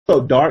So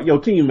Dark, yo,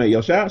 teammate,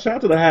 yo, shout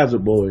out to the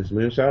Hazard boys,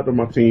 man. Shout out to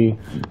my team,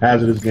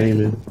 Hazardous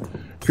Gaming.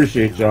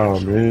 Appreciate y'all,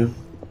 man.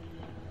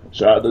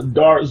 Shout out to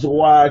Dark,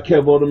 Zawai,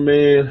 Kevo the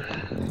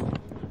Man,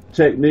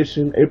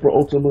 Technician, April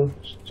Ultima.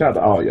 Shout out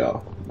to all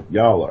y'all.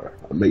 Y'all are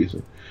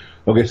amazing.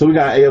 Okay, so we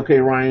got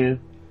AoK Ryan.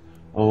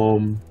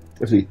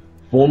 Let's see,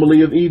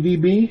 formerly of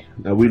EVB.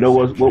 Now we know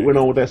what went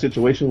on with that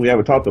situation. We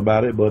haven't talked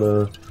about it,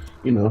 but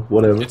you know,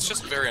 whatever. It's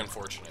just very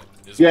unfortunate.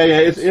 Yeah,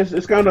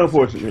 it's kind of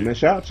unfortunate, man.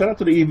 Shout out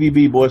to the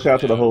EVB boys. Shout out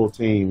to the whole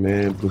team,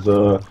 man. Because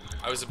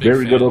I was a big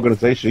very fan. good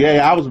organization.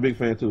 Yeah, I was a big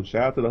fan too.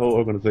 Shout out to the whole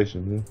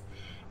organization,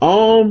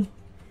 man.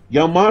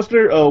 Young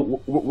Monster,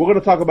 we're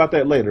gonna talk about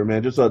that later,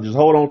 man. Just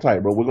hold on tight,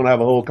 bro. We're gonna have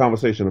a whole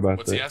conversation about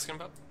What's that. he asking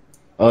about?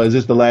 Is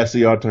this the last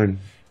CR turn?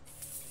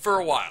 For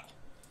a while.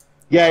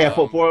 Yeah,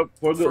 for a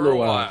good little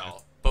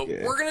while. But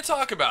we're gonna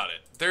talk about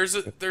it.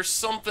 There's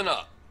something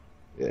up.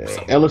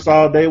 Yeah, Ellis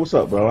all day. What's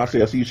up, bro? I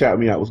see you shouting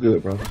me out. What's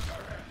good, bro?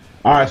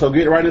 All right, so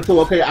get right into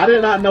it. Okay, I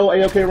did not know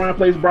AoK Ryan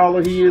plays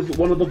Brawler. He is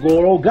one of the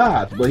Goro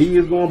gods, but he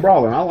is going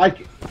Brawler, and I like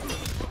it.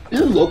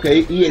 Ooh,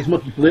 okay, EX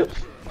Monkey Flips.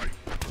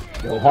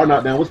 Yo, hard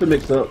knockdown. What's the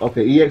mix-up?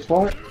 Okay, EX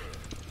fart.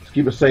 Just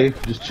keep it safe.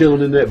 Just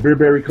chilling in that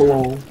Beerberry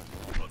cologne.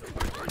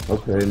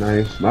 Okay,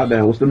 nice.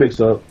 Knockdown. What's the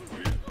mix-up?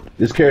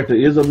 This character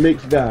is a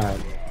mixed god.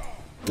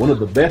 One of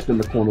the best in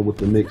the corner with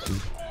the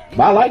mixes.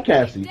 But I like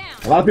Cassie.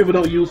 A lot of people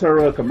don't use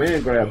her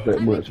command grabs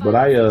that much, but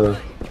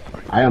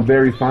I am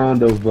very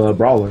fond of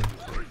Brawler.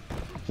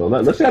 So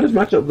let's see how this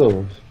matchup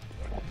goes.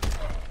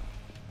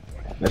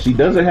 Now she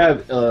doesn't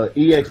have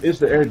EX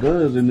instant air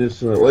guns in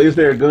this, well,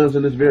 instant air guns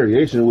in this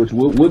variation, which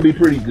would be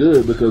pretty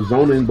good because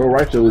zoning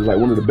Borracho is like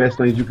one of the best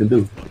things you can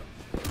do.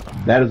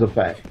 That is a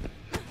fact.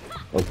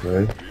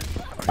 Okay.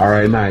 All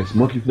right, nice.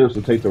 Monkey Flips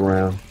will take the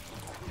round.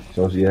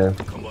 So yeah,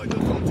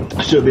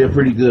 should be a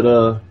pretty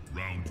good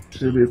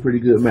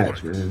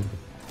match, man.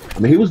 I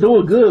mean, he was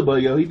doing good,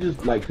 but yo, he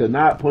just like could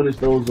not punish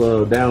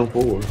those down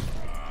fours.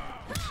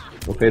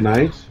 Okay,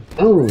 nice.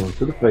 Oh,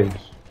 to the face.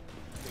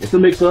 It's a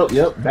mix up.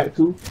 Yep, back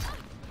to.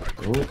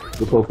 Oh,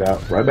 the poke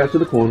out. Right back to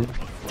the corner.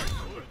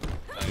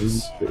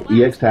 Nice.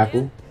 EX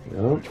tackle.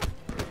 Yep.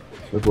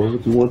 Let's go over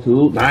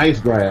 2-1-2. Nice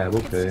grab.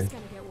 Okay.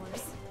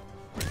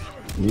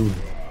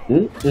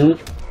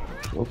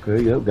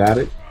 Okay, yep, got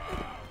it.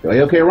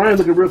 AoK Ryan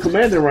looking real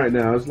commanding right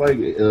now. It's like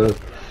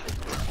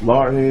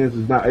Lard Hands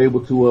is not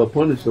able to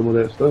punish some of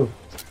that stuff.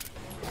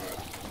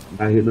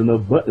 Not hitting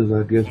enough buttons,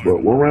 I guess,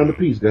 but one round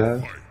apiece,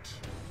 guys.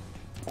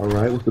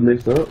 Alright, what's the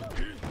mix up?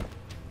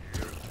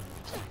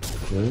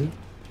 Okay.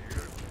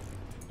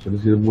 So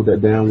let's hit him with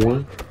that down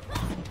one.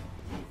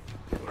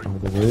 All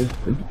the way.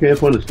 You can't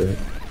punish that.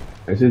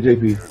 That's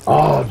NJP.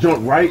 Oh,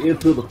 jump right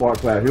into the far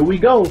cloud. Here we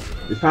go.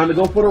 It's time to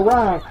go for the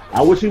ride.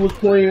 I wish he was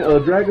playing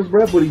Dragon's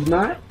Breath, but he's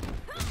not.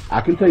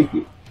 I can take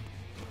it.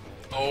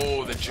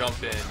 Oh, the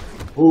jump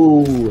in.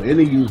 Ooh, and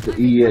he used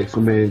the EX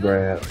command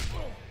grab.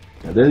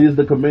 Now that is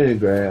the command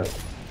grab.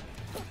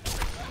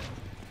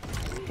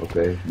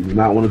 Okay, you do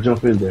not want to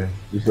jump in there.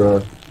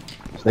 Just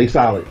stay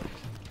solid.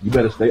 You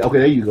better stay. Okay,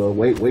 there you go.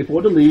 Wait for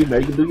it to leave. Now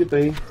you can do your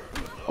thing.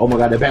 Oh my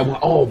god, that bad one.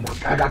 Oh my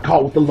god, I got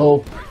caught with the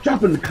low.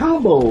 Dropping the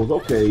combos.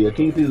 Okay, yeah,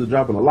 KingTiza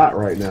dropping a lot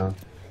right now.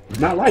 It's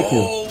not like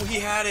him. Oh,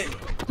 he had it.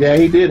 Yeah,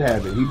 he did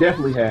have it. He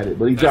definitely had it,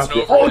 but he dropped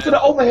it. Oh, it's to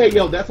the overhead,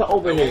 yo. That's an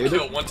overhead.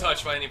 One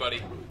touch by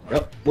anybody.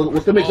 Yep.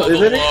 What's the mix up?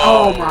 Is it?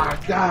 Oh my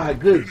god,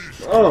 good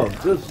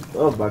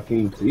stuff by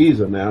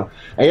KingTiza now.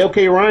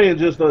 AoK Ryan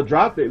just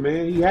dropped it,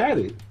 man. He had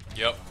it.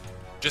 Yep.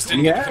 Just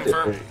didn't get it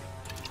confirmed.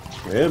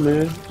 Yeah,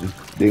 man.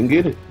 Just didn't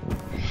get it.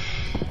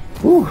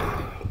 Whew.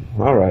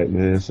 All right,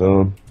 man.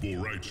 So it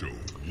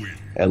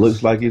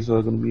looks like it's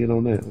going to be in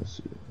on that. Let's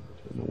see.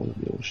 I don't want to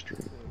be on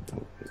stream.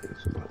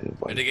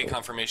 I did get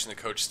confirmation that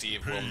Coach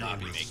Steve will not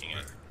be making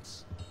it.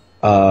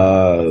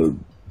 Bummer.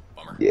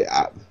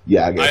 Yeah.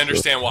 I guess I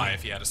understand why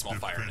if he had a small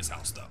fire in his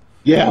house, though.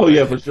 Yeah, oh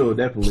yeah, for sure,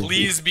 definitely.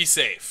 Please be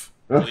safe.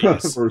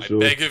 Please. For sure.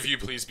 I beg of you,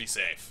 please be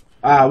safe.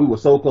 We were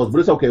so close, but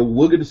it's okay.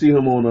 We'll get to see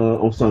him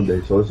on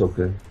Sunday, so it's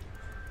okay.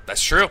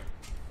 That's true.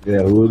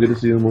 Yeah, we'll get to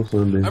see him on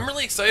Sunday. I'm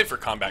really excited for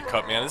Combat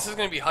Cup, man. This is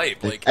going to be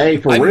hype. Like, hey,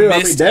 for real,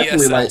 I mean,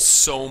 definitely ESL like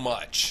so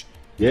much.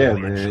 Yeah,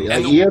 man.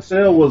 Like,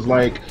 ESL was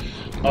like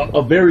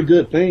a very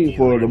good thing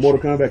for the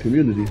Mortal Kombat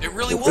community. It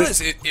really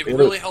was. It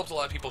really helped a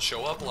lot of people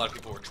show up. A lot of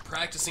people were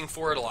practicing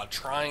for it. A lot of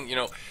trying, you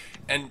know.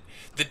 And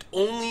the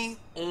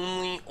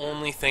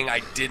only thing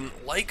I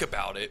didn't like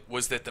about it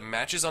was that the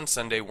matches on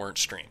Sunday weren't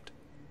streamed.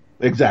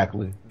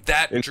 Exactly.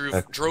 That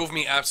drove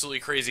me absolutely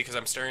crazy because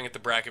I'm staring at the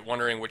bracket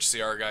wondering which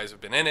CR guys have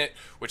been in it,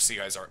 which CR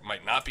guys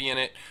might not be in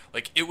it.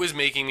 Like, it was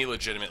making me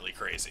legitimately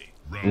crazy.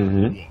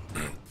 And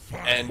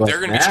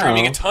they're going to be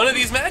streaming a ton of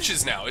these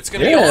matches now. It's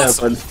going to be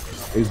awesome.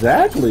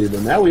 Exactly.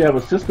 But now we have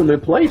a system in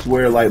place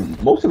where, like,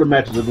 most of the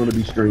matches are going to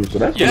be streamed, so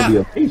that's going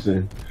to be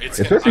amazing.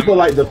 Especially for,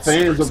 like, the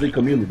fans of the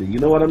community. You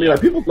know what I mean?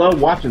 Like, people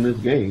love watching this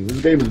game. This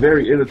game is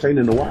very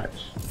entertaining to watch.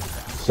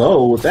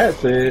 So, with that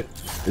said,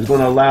 it's going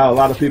to allow a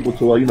lot of people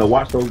to, you know,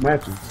 watch those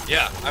matches.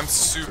 Yeah, I'm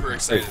super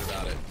excited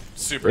about it.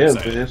 Super Yeah,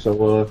 excited. man.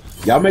 So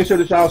y'all make sure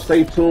that y'all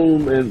stay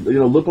tuned and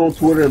look on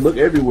Twitter and look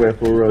everywhere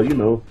for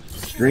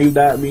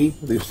stream.me.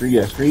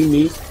 Stream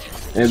me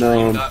and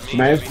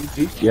Smash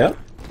GG. Yep.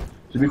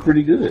 Should be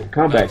pretty good.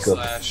 Combat Cup.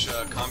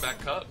 / Combat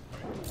Cup.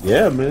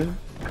 Yeah, man.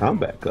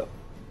 Combat Cup.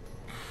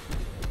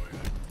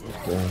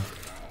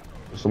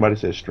 Somebody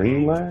said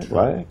stream lag?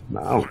 No,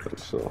 I don't think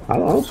so. I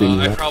don't see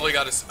that. I probably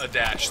got a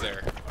dash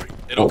there.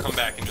 It'll come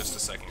back in just a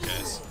second,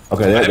 guys.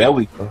 Okay, that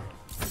we go.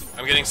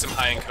 I'm getting some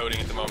high encoding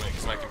at the moment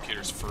because my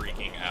computer's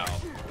freaking out.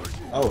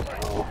 Oh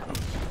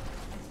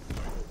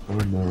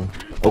no.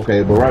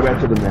 Okay, but right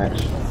back to the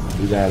match.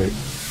 We got it.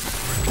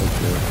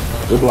 Okay.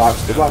 Good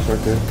blocks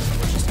right there.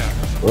 What just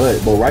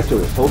happened? But right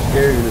to it. So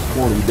scary in this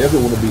corner. You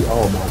definitely want to be,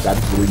 oh my god,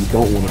 this is where you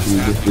don't want to be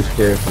against this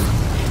character.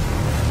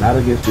 Not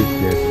against this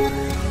character.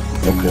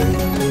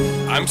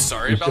 Okay. I'm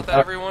sorry about that,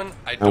 everyone.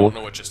 I don't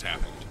know what just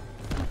happened.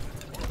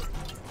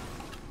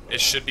 It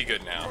should be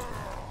good now.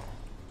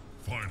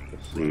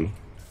 Let's see.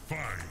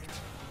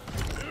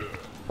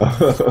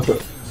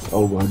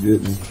 Oh my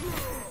goodness.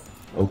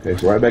 Okay,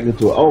 so right back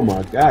into it. Oh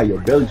my god,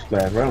 your belly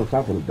splash right on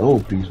top of the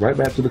dome piece. Right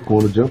back to the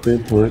corner, jump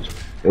in, punch.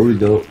 There we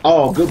go.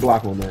 Oh, good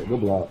block on that.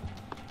 Good block.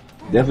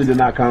 Definitely did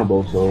not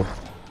combo, so.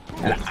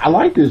 And I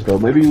like this though.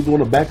 Maybe he was going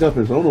to back up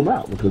and zone him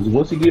out because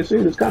once he gets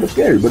in, it's kind of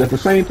scary. But at the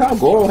same time,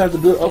 Goro has a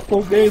good up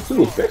close game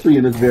too, especially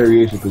in this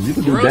variation because you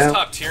can do Goro's down.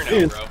 top tier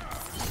now, bro.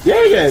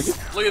 Yeah.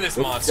 Look at this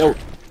monster. Yo,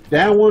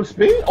 down one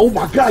spin. Oh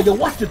my god, yo,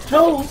 watch your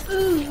toes.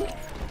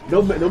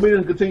 No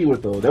meaning to continue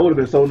it though. That would have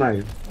been so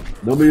nice.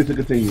 No meaning to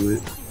continue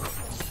it.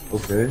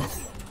 Okay.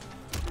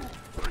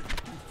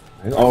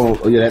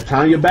 Oh yeah, that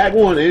time your back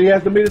one, and he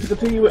has the meaning to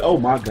continue it. Oh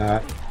my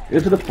god,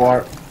 into the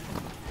fart.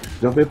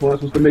 Jump in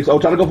punch, what's the mix? Oh,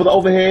 trying to go for the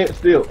overhead.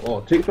 Still. Oh,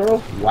 tick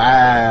throw?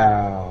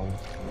 Wow.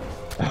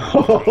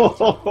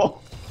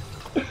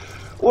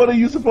 What are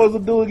you supposed to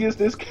do against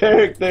this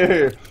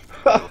character?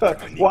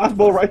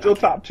 Wasbo right your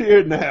top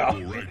tier now.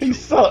 He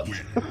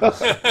sucked.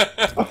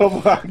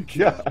 Oh my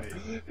god.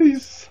 He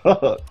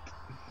sucked.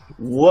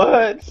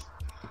 What?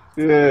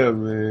 Yeah,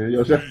 man.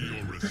 Yo,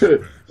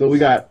 so we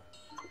got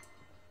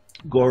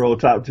Goro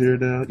top tier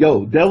now.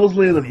 Yo, Devil's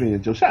Land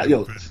Avenge. Yo,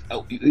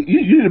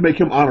 you need to make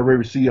him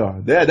honorary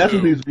CR. That's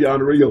what needs to be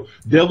honorary. Yo,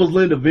 Devil's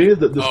Land Avenge.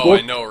 Oh,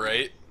 I know,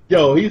 right?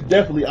 Yo, he's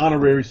definitely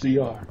honorary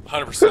CR.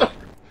 100%.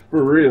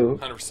 For real.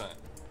 100%.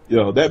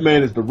 Yo, that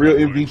man is the real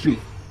MVP.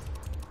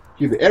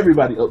 Keeping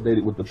everybody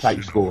updated with the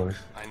tight scores.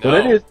 I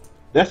know. So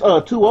that's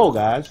 2-0,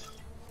 guys.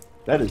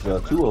 That is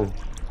 2-0.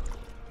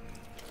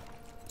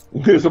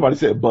 Somebody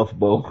said buff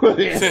bow.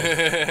 He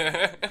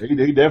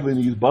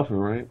definitely needs buffing,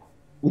 right?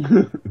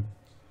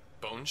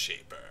 Bone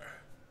Shaper.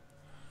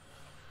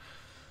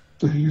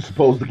 You're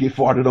supposed to get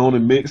farted on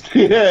and mixed.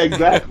 Yeah,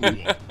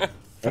 exactly.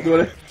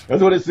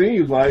 That's what it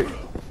seems like.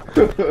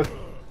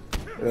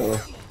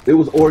 It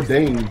was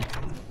ordained.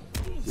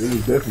 It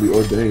was definitely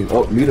ordained.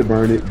 Oh, meter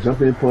burn it.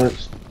 Jump in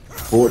punch.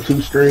 Forward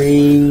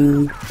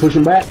 2-string. Push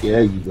him back. Yeah,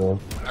 there you go.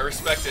 I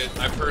respect it.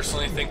 I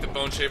personally think that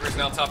Bone Shaper is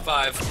now top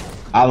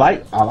 5. I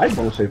like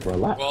Bone Shaper a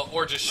lot. Well,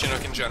 or just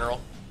Chinook in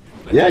general.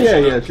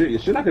 Yeah.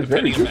 Chinook is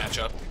very good.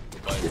 Matchup,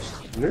 but it's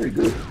very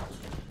good.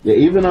 Yeah,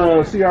 even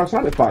CR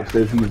Sonic Fox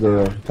says he's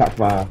top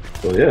 5.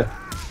 So yeah,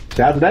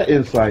 shout out to that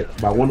insight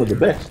by one of the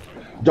best.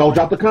 Joe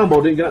dropped the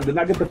combo, did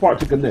not get the part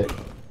to connect.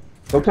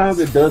 Sometimes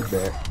it does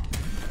that.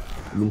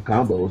 Them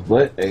combos,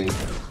 but hey,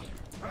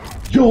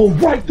 yo,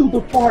 right through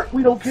the part.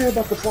 We don't care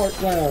about the part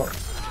cloud.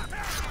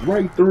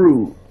 Right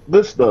through.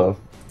 Good stuff.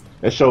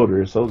 That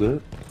shoulder is so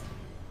good.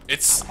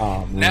 It's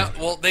now.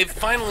 Well, they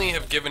finally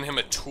have given him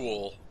a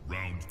tool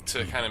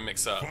to kind of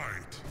mix up.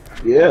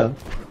 Yeah.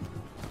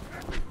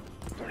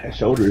 That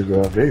shoulder is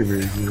very,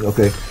 very good.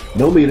 Okay,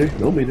 no meter.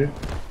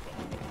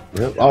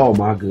 Yep. Oh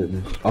my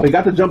goodness. Oh, he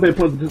got the jump in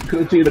punch to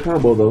continue the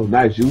combo though.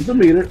 Nice. Use the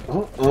meter.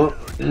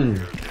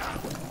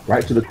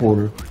 Right to the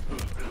corner.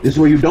 This is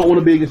where you don't want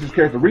to be against this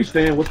character.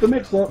 Restand. What's the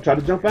mix up? Try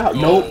to jump out.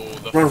 Nope.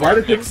 Run right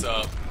into mix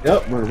up.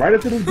 Yep. Run right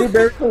into this good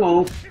berry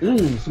cologne.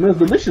 Smells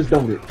delicious,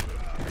 don't it?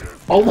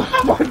 Oh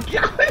my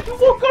god! You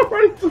won't go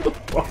right into the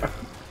bar.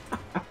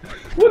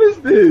 What is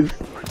this?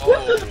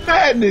 What's this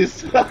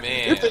madness?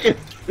 Man.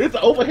 It's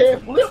an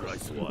overhead flip.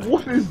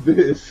 What is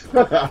this?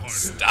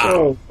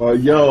 Stop. Oh,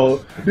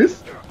 yo,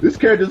 this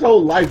character's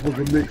whole life was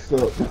a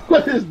mix-up.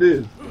 What is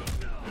this?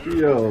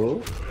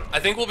 Yo. I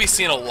think we'll be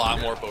seeing a lot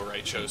more Bo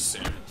Raichos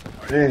soon.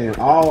 Man,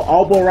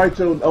 all Bo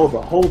Raicho. Oh,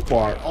 the whole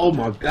part. Oh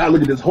my god,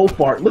 look at this whole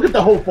part. Look at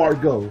the whole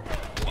part go.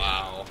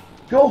 Wow.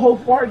 Go whole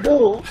part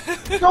go.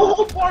 Go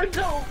whole part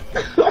go.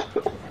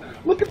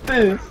 Look at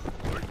this.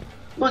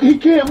 Look, he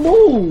can't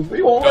move.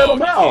 He won't let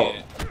him out.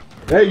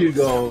 There you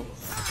go.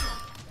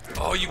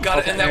 Oh, you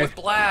gotta end that with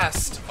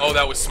blast. Oh,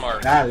 that was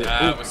smart. Got it.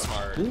 That was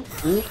smart.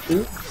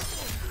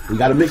 You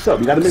gotta mix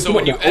up. So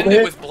when you end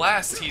it with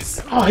blast,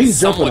 he's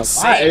jumping a lot.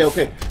 safe.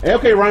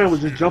 AoK Ryan was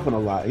just jumping a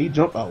lot. He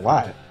jumped a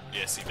lot.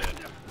 Yes, he did.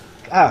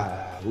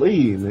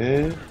 Golly,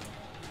 man.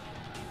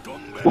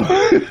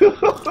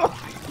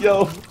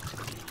 Yo,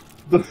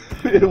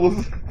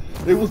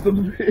 it was the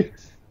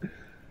mix.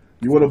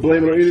 You want to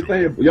blame it on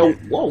anything? Yo,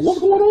 whoa, what's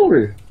going on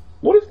here?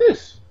 What is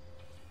this?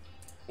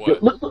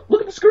 What?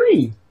 Look at the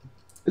screen.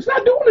 It's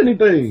not doing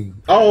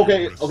anything. Oh,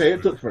 okay. Okay,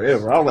 it took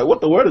forever. I was like, what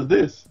the word is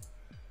this?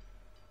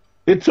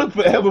 It took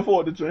forever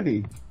for it to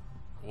change.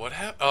 What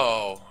happened?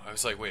 Oh, I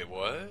was like, wait,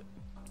 what?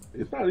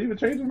 It's not even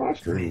changing my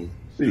screen.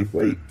 See,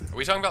 wait. Are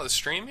we talking about the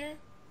stream here?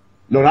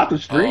 No, not the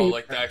screen. Oh,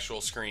 like the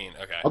actual screen.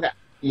 Okay. Okay.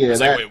 Yeah, I was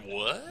like, wait,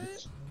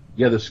 what?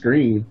 Yeah, the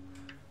screen.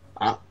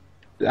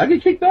 Did I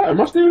get kicked out?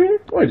 Am I still here?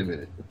 Wait a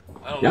minute.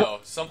 I don't know.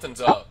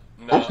 Something's up.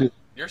 No,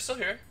 you're still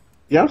here.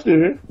 Yeah, I'm still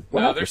here. What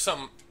no, happened? there's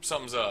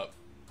something's up.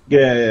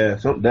 Yeah,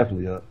 something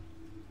definitely up.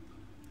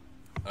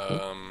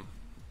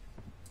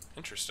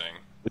 Interesting.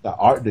 With the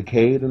art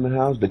decayed in the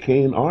house,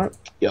 decaying art.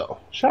 Yo,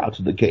 shout out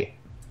to Decay.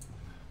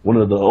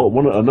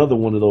 Another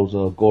one of those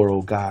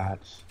Goro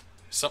gods.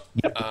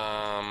 Yep.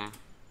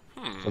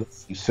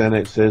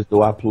 Sanex says,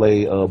 "Do I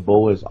play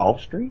Boas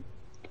off stream?"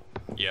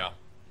 Yeah.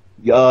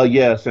 Yeah,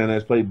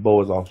 Sanex played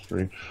Boas off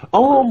stream.